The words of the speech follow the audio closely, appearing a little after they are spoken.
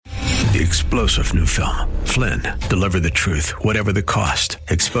The explosive new film, Flynn, deliver the truth, whatever the cost,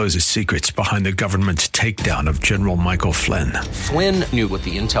 exposes secrets behind the government's takedown of General Michael Flynn. Flynn knew what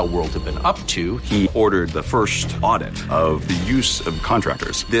the intel world had been up to. He ordered the first audit of the use of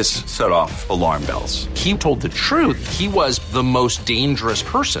contractors. This set off alarm bells. He told the truth. He was the most dangerous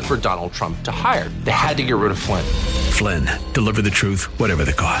person for Donald Trump to hire. They had to get rid of Flynn. Flynn, deliver the truth, whatever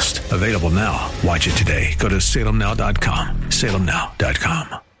the cost. Available now. Watch it today. Go to salemnow.com.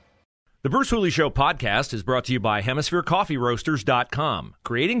 salemnow.com. The Bruce Hooley Show podcast is brought to you by HemisphereCoffeeRoasters.com.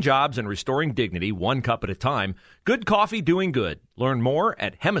 Creating jobs and restoring dignity one cup at a time. Good coffee doing good. Learn more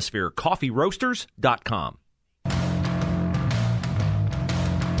at HemisphereCoffeeRoasters.com.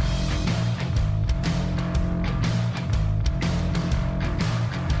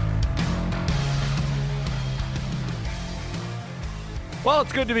 Well,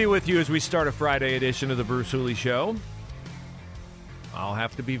 it's good to be with you as we start a Friday edition of the Bruce Hooley Show. I'll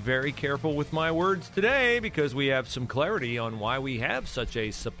have to be very careful with my words today because we have some clarity on why we have such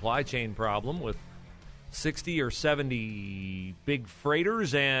a supply chain problem with 60 or 70 big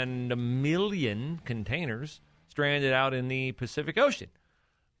freighters and 1 million containers stranded out in the Pacific Ocean.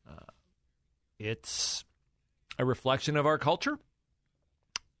 It's a reflection of our culture,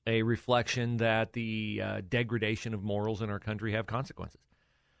 a reflection that the degradation of morals in our country have consequences.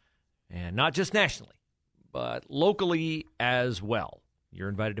 And not just nationally, but locally as well. You're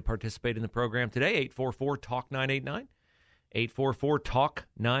invited to participate in the program today. 844-TALK-989.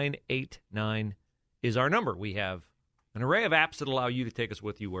 844-TALK-989 is our number. We have an array of apps that allow you to take us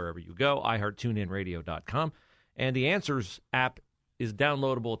with you wherever you go. iHeartTuneInRadio.com. And the Answers app is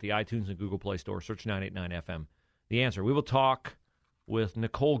downloadable at the iTunes and Google Play Store. Search 989 FM. The Answer. We will talk with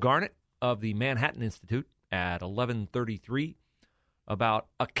Nicole Garnett of the Manhattan Institute at 11:33 about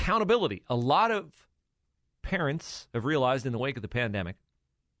accountability. A lot of parents have realized in the wake of the pandemic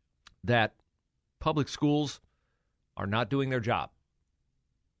that public schools are not doing their job,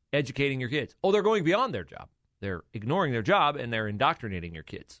 educating your kids. Oh, they're going beyond their job. They're ignoring their job and they're indoctrinating your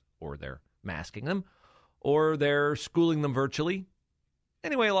kids, or they're masking them, or they're schooling them virtually.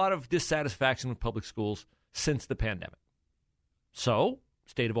 Anyway, a lot of dissatisfaction with public schools since the pandemic. So,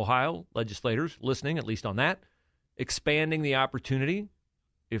 state of Ohio legislators listening, at least on that, expanding the opportunity,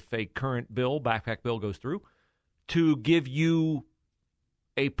 if a current bill, backpack bill, goes through, to give you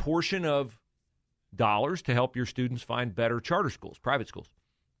a portion of dollars to help your students find better charter schools, private schools.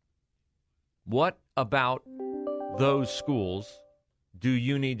 What about those schools do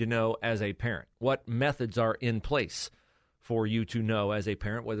you need to know as a parent? What methods are in place for you to know as a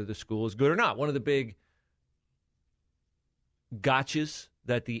parent whether the school is good or not? One of the big gotchas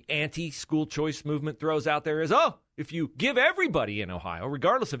that the anti-school choice movement throws out there is, if you give everybody in Ohio,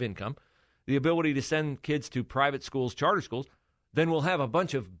 regardless of income, the ability to send kids to private schools, charter schools, then we'll have a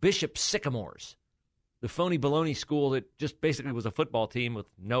bunch of Bishop Sycamores, the phony baloney school that just basically was a football team with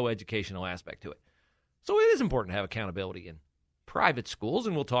no educational aspect to it. So it is important to have accountability in private schools,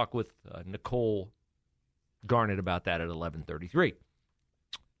 and we'll talk with Nicole Garnett about that at 11:33.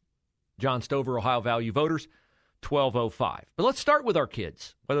 John Stover, Ohio Value Voters, 1205. But let's start with our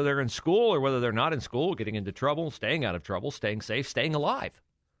kids, whether they're in school or whether they're not in school, getting into trouble, staying out of trouble, staying safe, staying alive.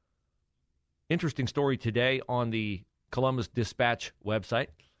 Interesting story today on the Columbus Dispatch website.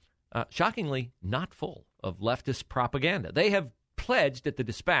 Shockingly, not full of leftist propaganda. They have pledged at the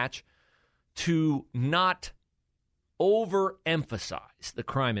Dispatch to not overemphasize the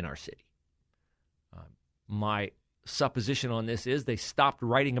crime in our city. My supposition on this is they stopped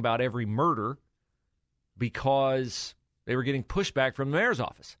writing about every murder because they were getting pushback from the mayor's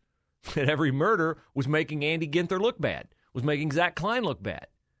office. That every murder was making Andy Ginther look bad, was making Zach Klein look bad,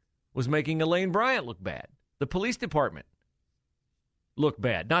 was making Elaine Bryant look bad, the police department look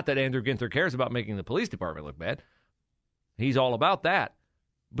bad. Not that Andrew Ginther cares about making the police department look bad. He's all about that.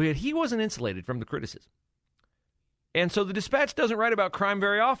 But he wasn't insulated from the criticism. And so the Dispatch doesn't write about crime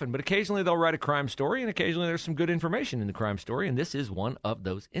very often, but occasionally they'll write a crime story, and occasionally there's some good information in the crime story, and this is one of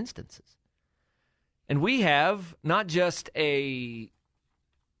those instances. And we have not just a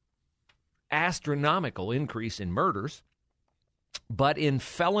astronomical increase in murders, but in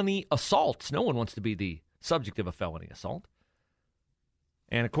felony assaults. No one wants to be the subject of a felony assault.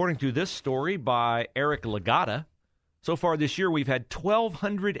 And according to this story by Eric Legata, so far this year we've had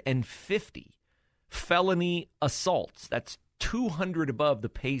 1,250 felony assaults. That's 200 above the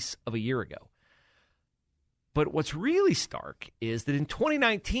pace of a year ago. But what's really stark is that in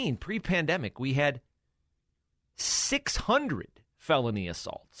 2019, pre-pandemic, we had 600 felony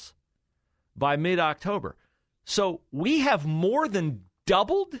assaults by mid-October. So we have more than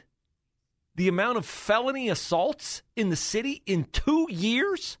doubled the amount of felony assaults in the city in 2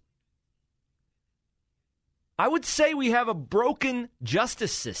 years. I would say we have a broken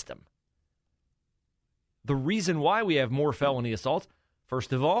justice system. The reason why we have more felony assaults,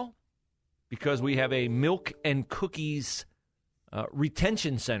 first of all, because we have a milk and cookies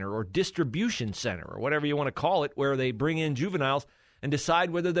retention center or distribution center or whatever you want to call it, where they bring in juveniles and decide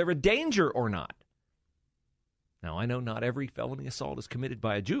whether they're a danger or not. Now, I know not every felony assault is committed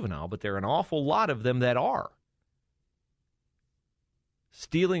by a juvenile, but there are an awful lot of them that are.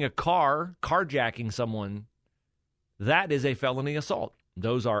 Stealing a car, carjacking someone, that is a felony assault.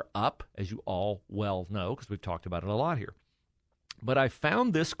 Those are up, as you all well know, because we've talked about it a lot here. But I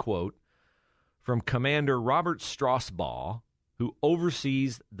found this quote from Commander Robert Strasbaugh, who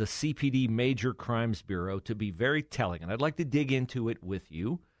oversees the CPD Major Crimes Bureau, to be very telling. And I'd like to dig into it with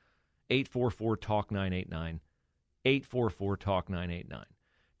you. 844-TALK-989. 844-TALK-989.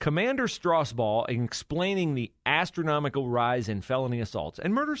 Commander Strasbaugh, in explaining the astronomical rise in felony assaults,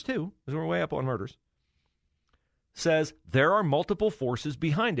 and murders too, because we're way up on murders, says there are multiple forces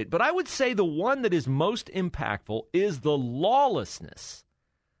behind it. But I would say the one that is most impactful is the lawlessness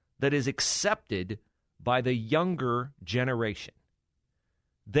that is accepted by the younger generation.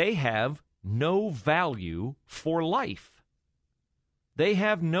 They have no value for life. They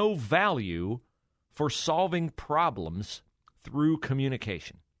have no value for solving problems through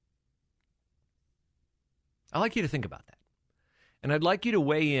communication. I'd like you to think about that. And I'd like you to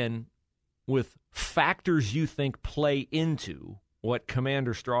weigh in with factors you think play into what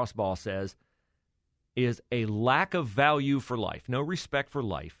Commander Strasbaugh says is a lack of value for life, no respect for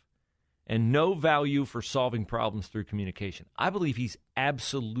life, and no value for solving problems through communication. I believe he's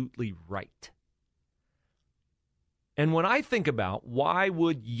absolutely right. And when I think about why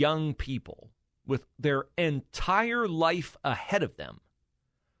would young people with their entire life ahead of them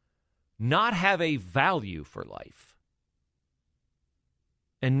not have a value for life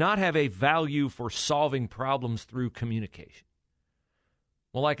and not have a value for solving problems through communication?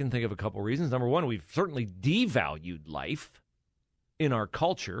 Well, I can think of a couple reasons. Number one, we've certainly devalued life in our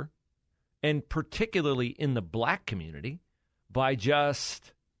culture, and particularly in the black community, by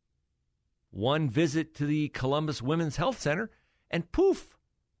just one visit to the Columbus Women's Health Center, and poof,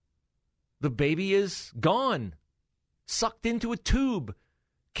 the baby is gone, sucked into a tube,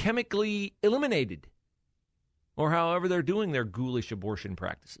 chemically eliminated, or however they're doing their ghoulish abortion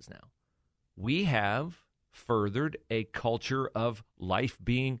practices now. We have furthered a culture of life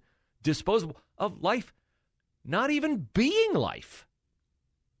being disposable, of life not even being life.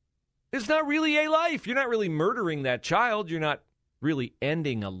 It's not really a life. You're not really murdering that child. You're not really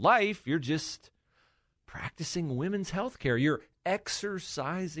ending a life. You're just practicing women's health care. You're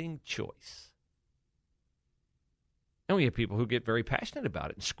exercising choice. And we have people who get very passionate about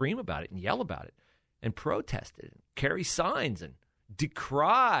it and scream about it and yell about it and protest it and carry signs and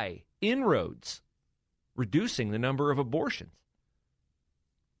decry inroads, reducing the number of abortions.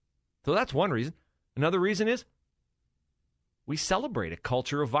 So that's one reason. Another reason is we celebrate a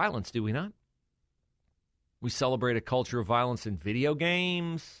culture of violence, do we not? We celebrate a culture of violence in video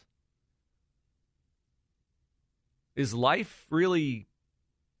games. Is life really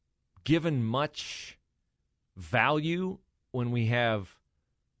given much value when we have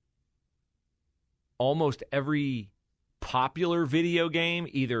almost every popular video game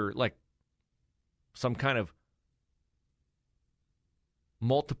either like some kind of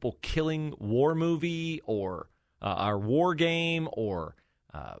multiple killing war movie or our war game or,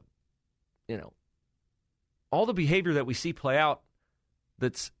 all the behavior that we see play out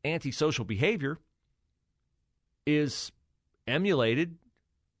that's antisocial behavior is emulated,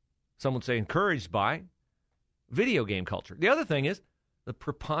 some would say encouraged by, video game culture. The other thing is the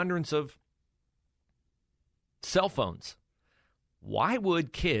preponderance of cell phones. Why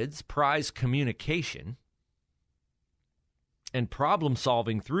would kids prize communication and problem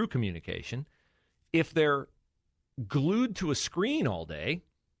solving through communication if they're glued to a screen all day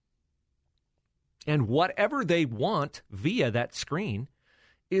and whatever they want via that screen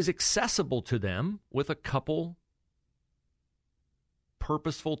is accessible to them with a couple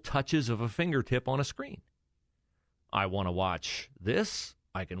purposeful touches of a fingertip on a screen? I want to watch this,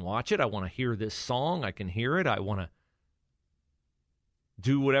 I can watch it. I want to hear this song, I can hear it. I want to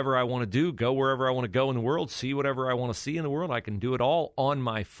do whatever I want to do, go wherever I want to go in the world, see whatever I want to see in the world. I can do it all on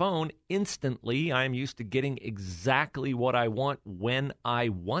my phone instantly. I'm used to getting exactly what I want when I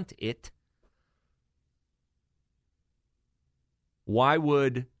want it. Why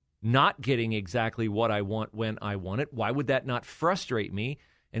would not getting exactly what I want when I want it, why would that not frustrate me?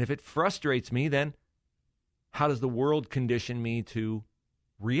 And if it frustrates me, then how does the world condition me to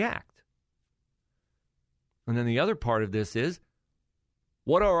react? And then the other part of this is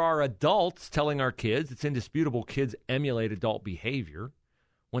What are our adults telling our kids? It's indisputable kids emulate adult behavior.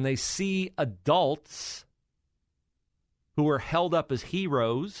 When they see adults who are held up as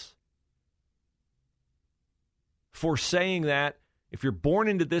heroes for saying that if you're born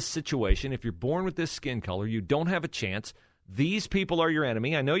into this situation, if you're born with this skin color, you don't have a chance. These people are your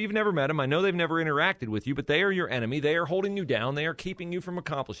enemy. I know you've never met them. I know they've never interacted with you, but they are your enemy. They are holding you down. They are keeping you from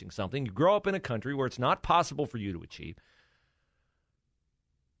accomplishing something. You grow up in a country where it's not possible for you to achieve.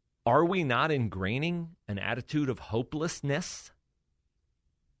 Are we not ingraining an attitude of hopelessness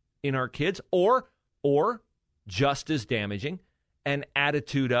in our kids? Or just as damaging, an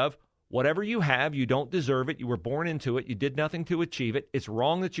attitude of whatever you have, you don't deserve it. You were born into it. You did nothing to achieve it. It's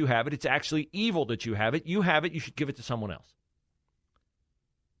wrong that you have it. It's actually evil that you have it. You have it. You should give it to someone else.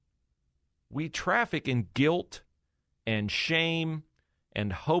 We traffic in guilt and shame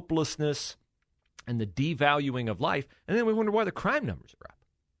and hopelessness and the devaluing of life, and then we wonder why the crime numbers are up.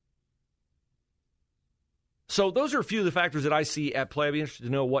 So those are a few of the factors that I see at play. I'd be interested to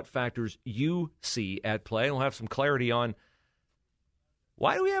know what factors you see at play, and we'll have some clarity on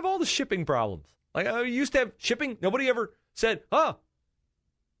why do we have all the shipping problems? Like, we used to have shipping. Nobody ever said, the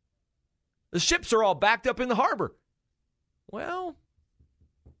ships are all backed up in the harbor. Well,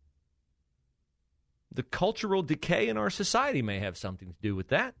 the cultural decay in our society may have something to do with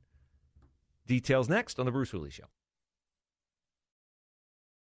that. Details next on The Bruce Hooley Show.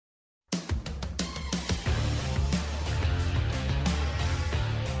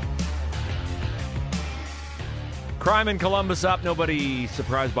 Crime in Columbus up. Nobody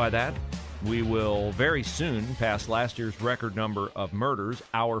surprised by that. We will very soon pass last year's record number of murders.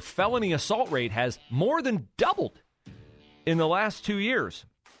 Our felony assault rate has more than doubled in the last 2 years.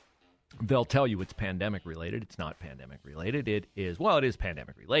 They'll tell you it's pandemic related. It's not pandemic related. It is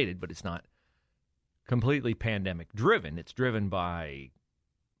pandemic related, but it's not completely pandemic driven. It's driven by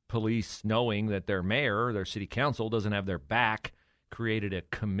police knowing that their mayor, their city council doesn't have their back, created a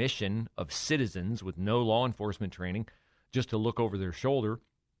commission of citizens with no law enforcement training just to look over their shoulder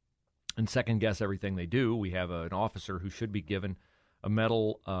and second-guess everything they do. We have an officer who should be given a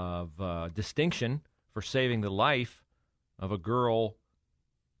medal of distinction for saving the life of a girl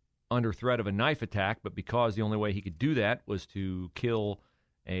under threat of a knife attack, but because the only way he could do that was to kill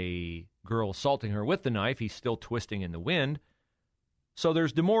a girl assaulting her with the knife, he's still twisting in the wind. So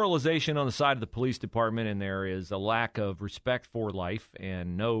there's demoralization on the side of the police department, and there is a lack of respect for life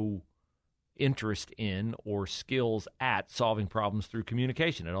and no interest in or skills at solving problems through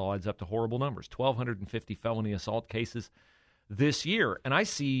communication. It all adds up to horrible numbers. 1,250 felony assault cases this year. And I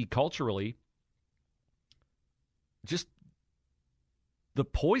see culturally just the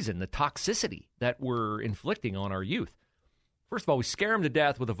poison, the toxicity that we're inflicting on our youth. First of all, we scare them to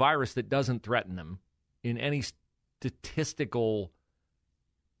death with a virus that doesn't threaten them in any statistical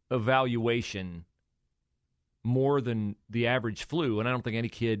evaluation more than the average flu, and I don't think any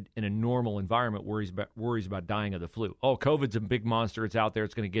kid in a normal environment worries about dying of the flu. Oh, COVID's a big monster. It's out there.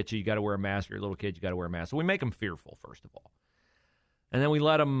 It's going to get you. You got to wear a mask. You're a little kid. You got to wear a mask. So we make them fearful, first of all. And then we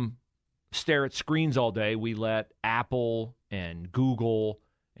let them stare at screens all day. We let Apple and Google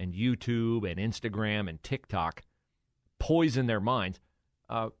and YouTube and Instagram and TikTok poison their minds.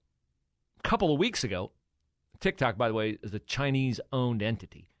 A couple of weeks ago, TikTok, by the way, is a Chinese-owned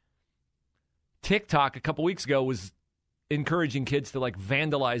entity. TikTok, a couple weeks ago, was encouraging kids to,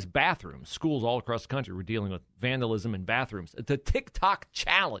 vandalize bathrooms. Schools all across the country were dealing with vandalism in bathrooms. The TikTok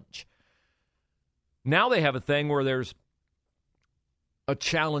challenge. Now they have a thing where there's a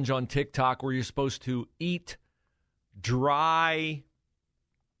challenge on TikTok where you're supposed to eat dry,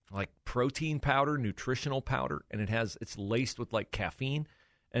 protein powder, nutritional powder, and it's laced with, caffeine.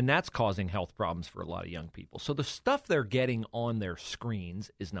 And that's causing health problems for a lot of young people. So the stuff they're getting on their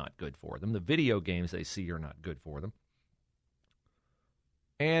screens is not good for them. The video games they see are not good for them.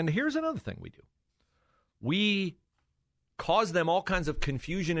 And here's another thing we do. We cause them all kinds of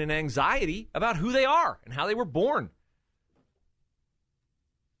confusion and anxiety about who they are and how they were born.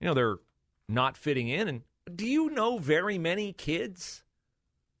 They're not fitting in. And do you know very many kids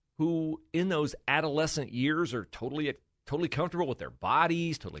who in those adolescent years are totally comfortable with their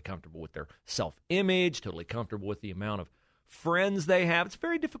bodies, totally comfortable with their self-image, totally comfortable with the amount of friends they have? It's a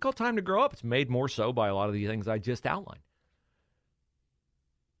very difficult time to grow up. It's made more so by a lot of the things I just outlined.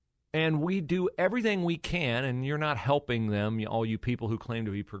 And we do everything we can, and you're not helping them, all you people who claim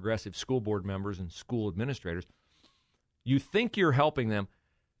to be progressive school board members and school administrators. You think you're helping them.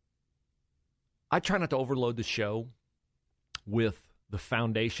 I try not to overload the show with the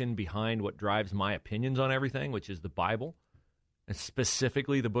foundation behind what drives my opinions on everything, which is the Bible. and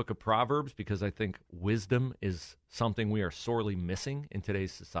specifically the book of Proverbs, because I think wisdom is something we are sorely missing in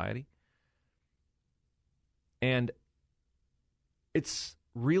today's society. And it's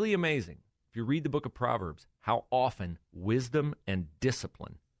really amazing, if you read the book of Proverbs, how often wisdom and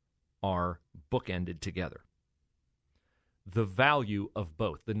discipline are bookended together. The value of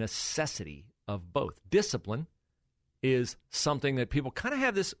both, the necessity of both. Discipline is something that people kind of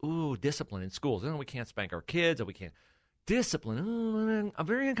have this, discipline in schools. We can't spank our kids, or we can't. Discipline, I'm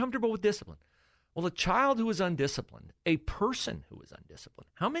very uncomfortable with discipline. Well, a child who is undisciplined, a person who is undisciplined,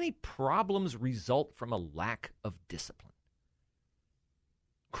 how many problems result from a lack of discipline?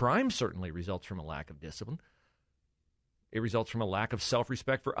 Crime certainly results from a lack of discipline. It results from a lack of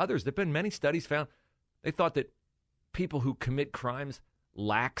self-respect for others. There have been many studies found, they thought that people who commit crimes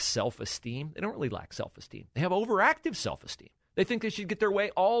lack self-esteem. They don't really lack self-esteem. They have overactive self-esteem. They think they should get their way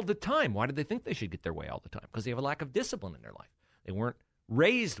all the time. Why do they think they should get their way all the time? Because they have a lack of discipline in their life. They weren't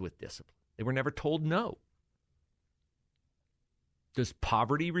raised with discipline. They were never told no. Does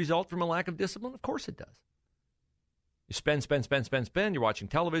poverty result from a lack of discipline? Of course it does. You spend. You're watching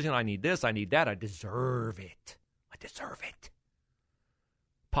television. I need this. I need that. I deserve it.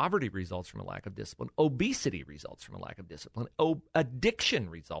 Poverty results from a lack of discipline. Obesity results from a lack of discipline. Addiction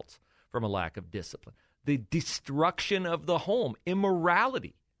results from a lack of discipline. The destruction of the home,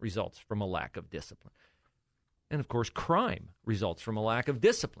 immorality, results from a lack of discipline. And, of course, crime results from a lack of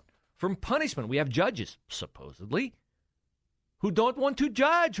discipline. From punishment, we have judges, supposedly, who don't want to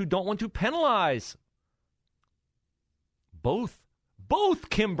judge, who don't want to penalize. Both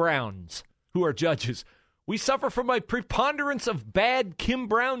Kim Browns, who are judges, we suffer from a preponderance of bad Kim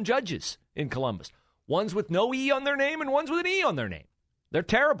Brown judges in Columbus. Ones with no E on their name and ones with an E on their name. They're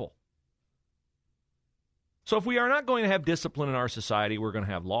terrible. So if we are not going to have discipline in our society, we're going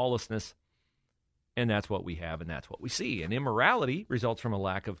to have lawlessness, and that's what we have, and that's what we see. And immorality results from a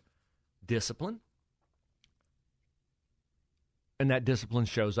lack of discipline, and that discipline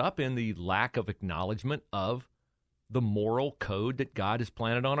shows up in the lack of acknowledgement of the moral code that God has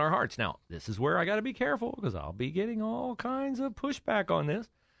planted on our hearts. Now, this is where I got to be careful, because I'll be getting all kinds of pushback on this.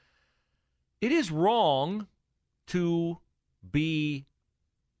 It is wrong to be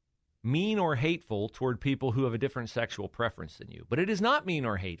mean or hateful toward people who have a different sexual preference than you. But it is not mean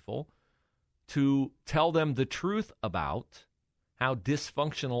or hateful to tell them the truth about how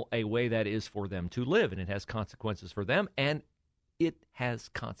dysfunctional a way that is for them to live. And it has consequences for them, and it has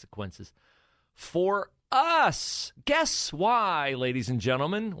consequences for us. Guess why, ladies and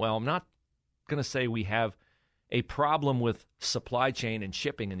gentlemen? Well, I'm not going to say we have a problem with supply chain and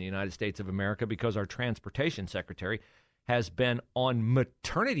shipping in the United States of America because our transportation secretary has been on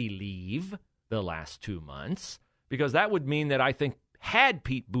maternity leave the last 2 months, because that would mean that I think had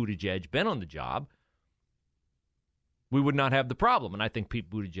Pete Buttigieg been on the job, we would not have the problem. And I think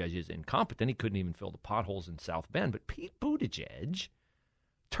Pete Buttigieg is incompetent. He couldn't even fill the potholes in South Bend. But Pete Buttigieg,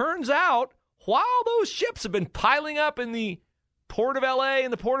 turns out, while those ships have been piling up in the port of L.A.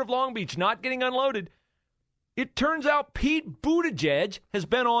 and the port of Long Beach, not getting unloaded, it turns out Pete Buttigieg has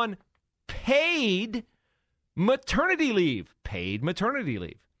been on paid maternity leave,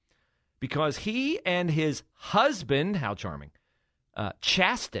 because he and his husband, how charming,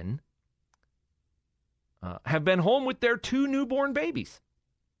 Chasten, have been home with their 2 newborn babies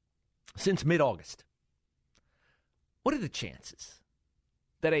since mid-August. What are the chances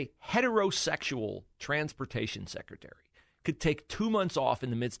that a heterosexual transportation secretary could take 2 months off in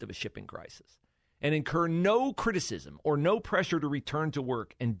the midst of a shipping crisis and incur no criticism or no pressure to return to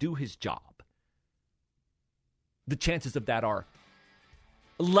work and do his job? The chances of that are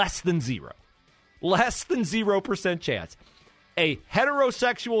less than 0. Less than 0% chance. A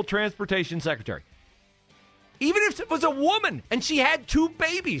heterosexual transportation secretary. Even if it was a woman and she had 2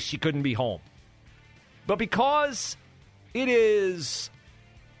 babies, she couldn't be home. But because it is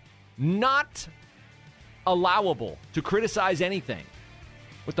not allowable to criticize anything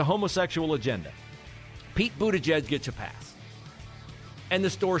with the homosexual agenda, Pete Buttigieg gets a pass. And the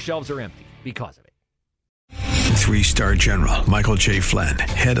store shelves are empty because of it. 3-star General Michael J. Flynn,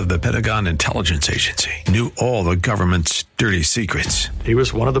 head of the Pentagon Intelligence Agency, knew all the government's dirty secrets. He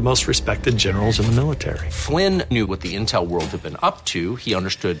was one of the most respected generals in the military. Flynn knew what the intel world had been up to. He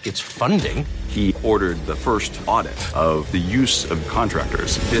understood its funding. He ordered the first audit of the use of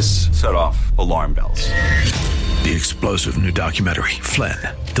contractors. This set off alarm bells. The explosive new documentary, Flynn,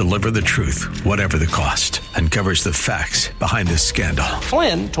 Deliver the truth, whatever the cost. Uncovers the facts behind the scandal.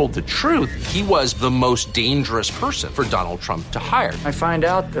 Flynn told the truth. He was the most dangerous person for Donald Trump to hire. I find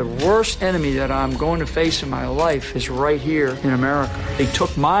out the worst enemy that I'm going to face in my life is right here in America. They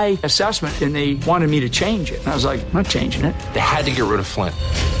took my assessment and they wanted me to change it. And I was like, I'm not changing it. They had to get rid of Flynn.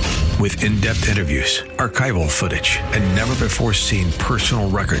 With in-depth interviews, archival footage, and never-before-seen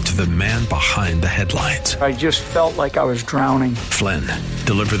personal records of the man behind the headlines. I just felt like I was drowning. Flynn,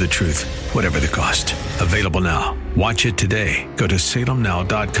 deliver the truth, whatever the cost. Available now. Watch it today. Go to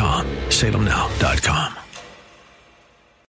salemnow.com. salemnow.com.